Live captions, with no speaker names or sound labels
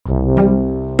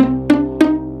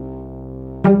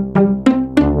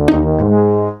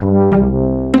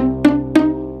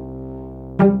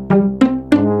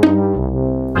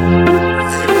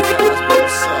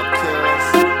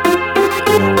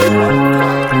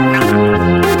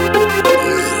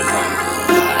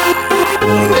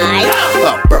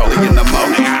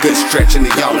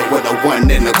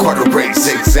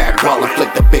zigzag while I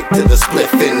flick the big to the spliff.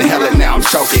 Inhale it, now I'm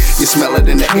choking. You smell it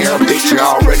in the air, bitch, you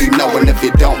already know. And if you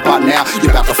don't by now, you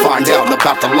about to find out.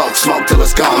 About the low smoke till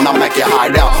it's gone, I'll make you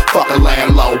hide out. Fuck a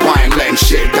laying low, I ain't letting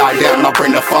shit die down. I'll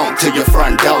bring the phone to your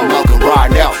front door, low can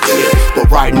ride out, yeah. But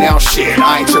right now, shit,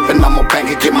 I ain't tripping, I'ma bang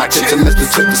and get my chips and Mr.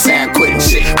 Tip the sand quitting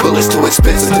shit. Bullets too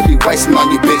expensive to be wasting on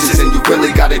you bitches, and you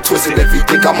really got it twisted if you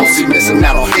think I'm gonna see missing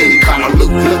out on any kind of loot.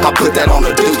 I put that on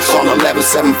the dukes on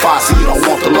 1175, so you don't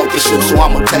want the local shoot, so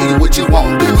I'ma tell you what you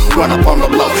won't do. Run up on the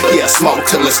low, yeah, smoke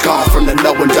till it's gone. From the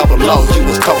no and double low, you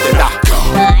was told that I go.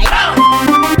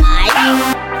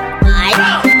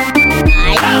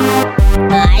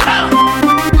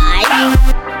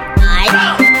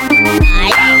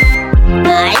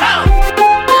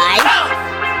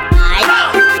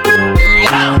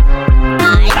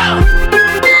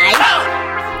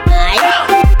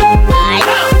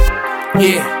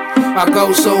 Yeah, I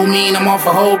go so mean, I'm off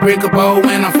a whole brick of bowl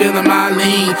and I'm feeling my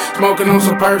lean. Smoking on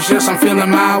some perks, yes, I'm feeling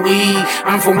my weed.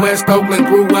 I'm from West Oakland,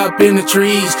 grew up in the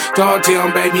trees.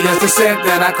 Dogtown, baby, that's the set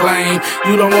that I claim.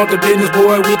 You don't want the business,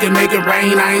 boy, we can make it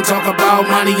rain. I ain't talking about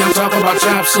money, I'm talking about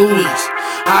chop sueys.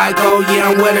 I go, yeah,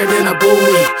 I'm wetter than a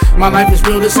buoy. My life is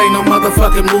real, this ain't no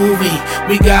motherfucking movie.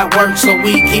 We got work, so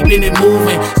we keeping it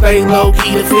moving. Stay low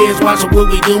key, the feds watching what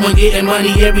we doing. Getting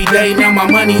money every day, now my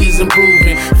money is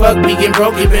improving. Fuck being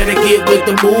broke, you better get with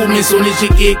the movement. Soon as you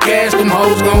get cash, them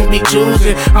hoes gon' be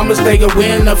choosing. I'ma stay a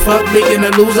winner, fuck being a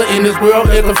loser. In this world,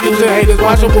 they're confusing. Haters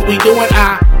watching what we doing.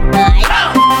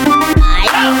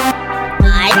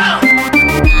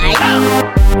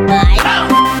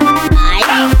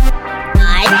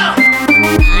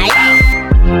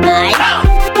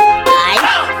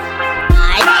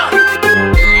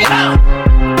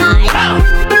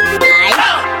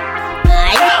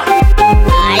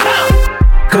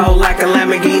 Go like a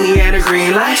Lamborghini at a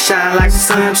green light. Shine like the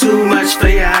sun, too much for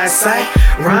your eyesight.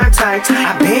 Rhyme tight,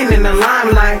 I been in the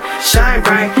limelight. Shine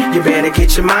bright, you better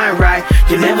get your mind right.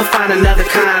 You never find another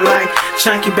kind like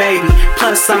Chunky baby.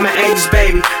 Plus I'm an 80s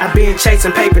baby. I been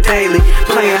chasing paper daily,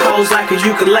 playing hoes like a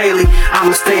ukulele.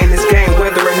 I'ma stay in this game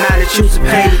whether or not it choose to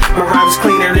pay me. My rhyme is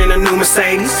cleaner than a new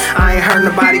Mercedes. I ain't heard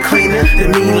nobody cleaner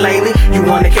than me lately. You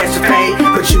wanna catch the fade,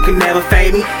 but you can never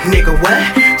fade me. Nigga, what?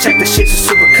 Check the shit to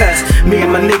super cuts. Me and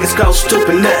my niggas go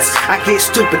stupid nuts. I get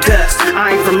stupid dust.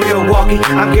 I ain't from Milwaukee,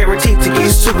 I'm guaranteed to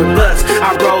get super buzz.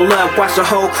 I roll up, watch the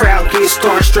whole crowd get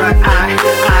starstruck. I